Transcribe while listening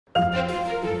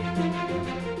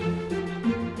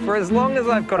For as long as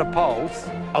I've got a pulse,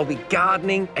 I'll be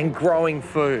gardening and growing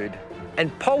food.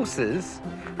 And pulses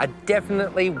are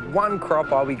definitely one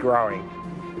crop I'll be growing.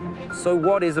 So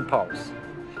what is a pulse?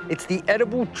 It's the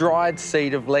edible dried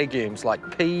seed of legumes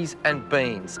like peas and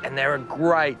beans, and they're a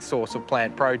great source of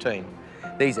plant protein.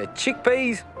 These are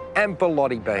chickpeas and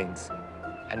borlotti beans.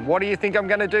 And what do you think I'm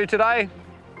going to do today?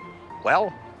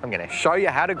 Well, I'm going to show you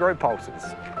how to grow pulses.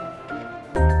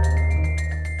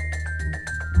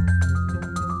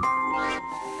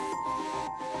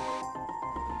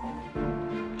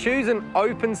 Choose an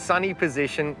open, sunny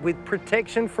position with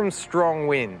protection from strong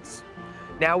winds.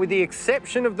 Now, with the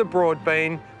exception of the broad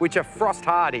bean, which are frost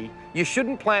hardy, you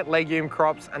shouldn't plant legume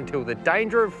crops until the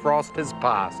danger of frost has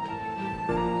passed.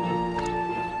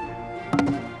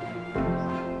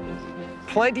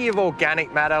 Plenty of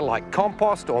organic matter like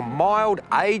compost or mild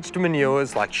aged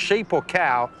manures like sheep or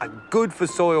cow are good for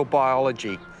soil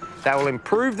biology. They will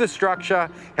improve the structure,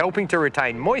 helping to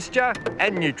retain moisture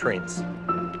and nutrients.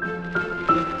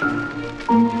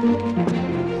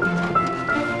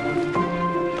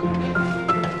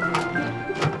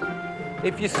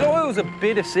 If your soil's a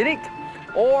bit acidic,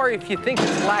 or if you think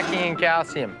it's lacking in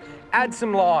calcium, add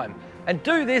some lime. And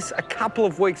do this a couple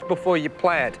of weeks before you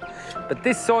plant. But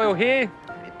this soil here,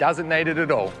 it doesn't need it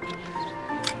at all.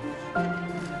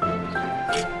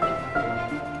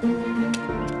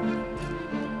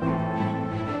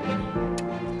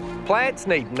 Plants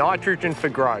need nitrogen for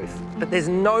growth, but there's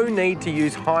no need to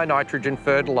use high nitrogen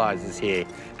fertilisers here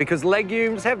because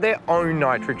legumes have their own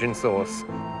nitrogen source.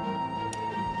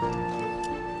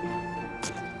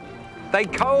 They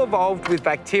co-evolved with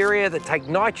bacteria that take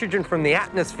nitrogen from the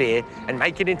atmosphere and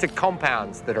make it into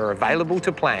compounds that are available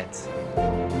to plants.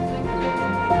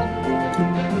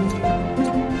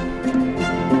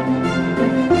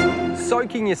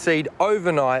 Soaking your seed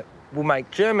overnight will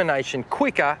make germination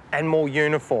quicker and more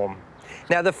uniform.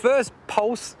 Now, the first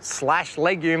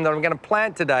pulse/legume that I'm going to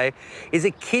plant today is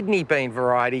a kidney bean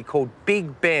variety called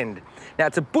Big Bend. Now,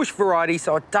 it's a bush variety,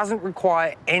 so it doesn't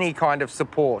require any kind of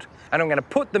support. And I'm going to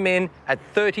put them in at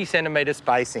 30-centimetre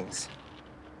spacings.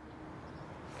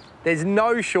 There's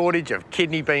no shortage of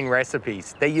kidney bean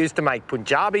recipes. They're used to make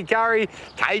Punjabi curry,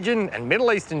 Cajun and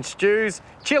Middle Eastern stews,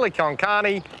 chili con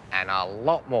carne, and a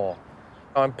lot more.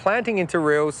 I'm planting into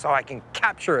rills so I can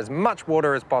capture as much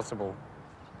water as possible.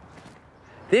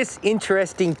 This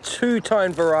interesting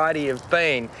two-tone variety of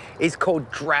bean is called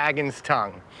dragon's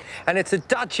tongue, and it's a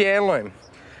Dutch heirloom.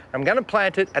 I'm going to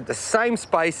plant it at the same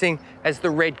spacing as the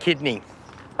red kidney,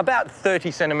 about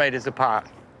 30 centimetres apart.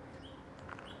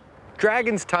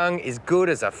 Dragon's tongue is good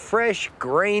as a fresh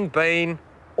green bean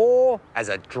or as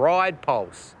a dried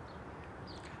pulse.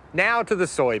 Now to the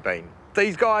soybean.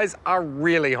 These guys are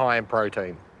really high in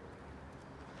protein.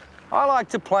 I like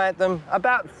to plant them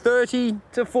about 30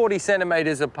 to 40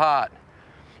 centimetres apart.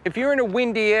 If you're in a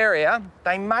windy area,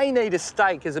 they may need a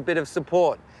stake as a bit of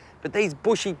support, but these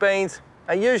bushy beans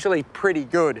are usually pretty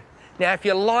good. Now, if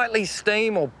you lightly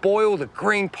steam or boil the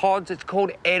green pods, it's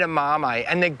called edamame,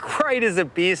 and they're great as a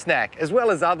beer snack, as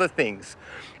well as other things.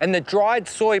 And the dried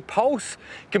soy pulse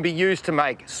can be used to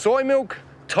make soy milk,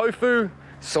 tofu,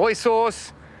 soy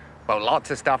sauce, well,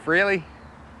 lots of stuff, really.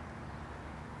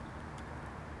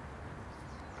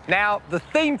 Now, the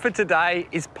theme for today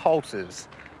is pulses.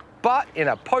 But in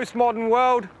a postmodern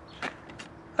world,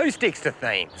 who sticks to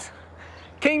themes?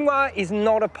 Quinoa is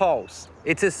not a pulse.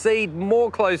 It's a seed more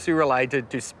closely related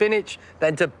to spinach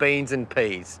than to beans and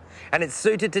peas. And it's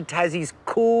suited to Tassie's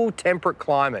cool, temperate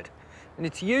climate. And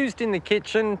it's used in the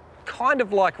kitchen kind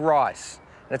of like rice.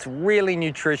 And it's really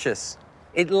nutritious.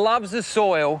 It loves a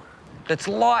soil that's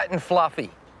light and fluffy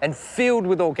and filled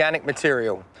with organic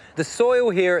material. The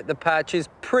soil here at the patch is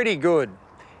pretty good.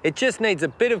 It just needs a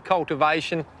bit of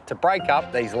cultivation to break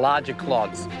up these larger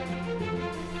clods.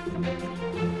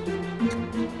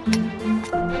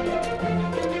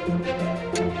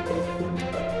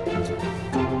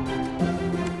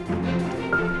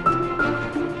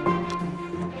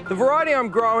 The variety I'm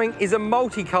growing is a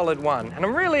multicoloured one, and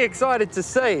I'm really excited to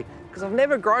see because I've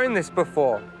never grown this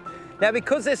before. Now,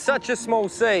 because they're such a small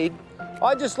seed,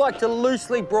 I just like to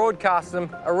loosely broadcast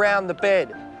them around the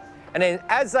bed. And then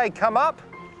as they come up,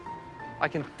 I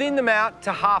can thin them out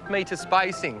to half-metre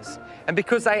spacings. And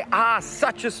because they are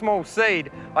such a small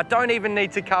seed, I don't even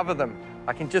need to cover them.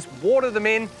 I can just water them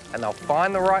in and they'll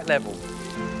find the right level.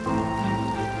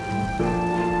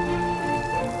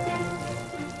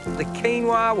 The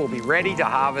quinoa will be ready to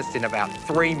harvest in about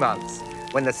 3 months,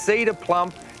 when the seed are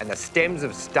plump and the stems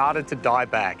have started to die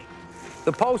back.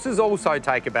 The pulses also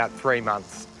take about 3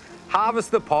 months.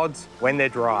 Harvest the pods when they're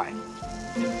dry.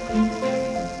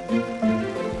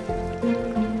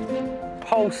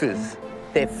 pulses.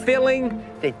 They're filling,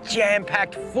 they're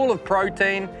jam-packed full of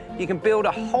protein. You can build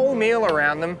a whole meal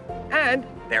around them, and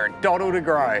they're a doddle to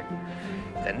grow.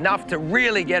 It's enough to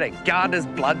really get a gardener's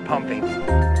blood pumping.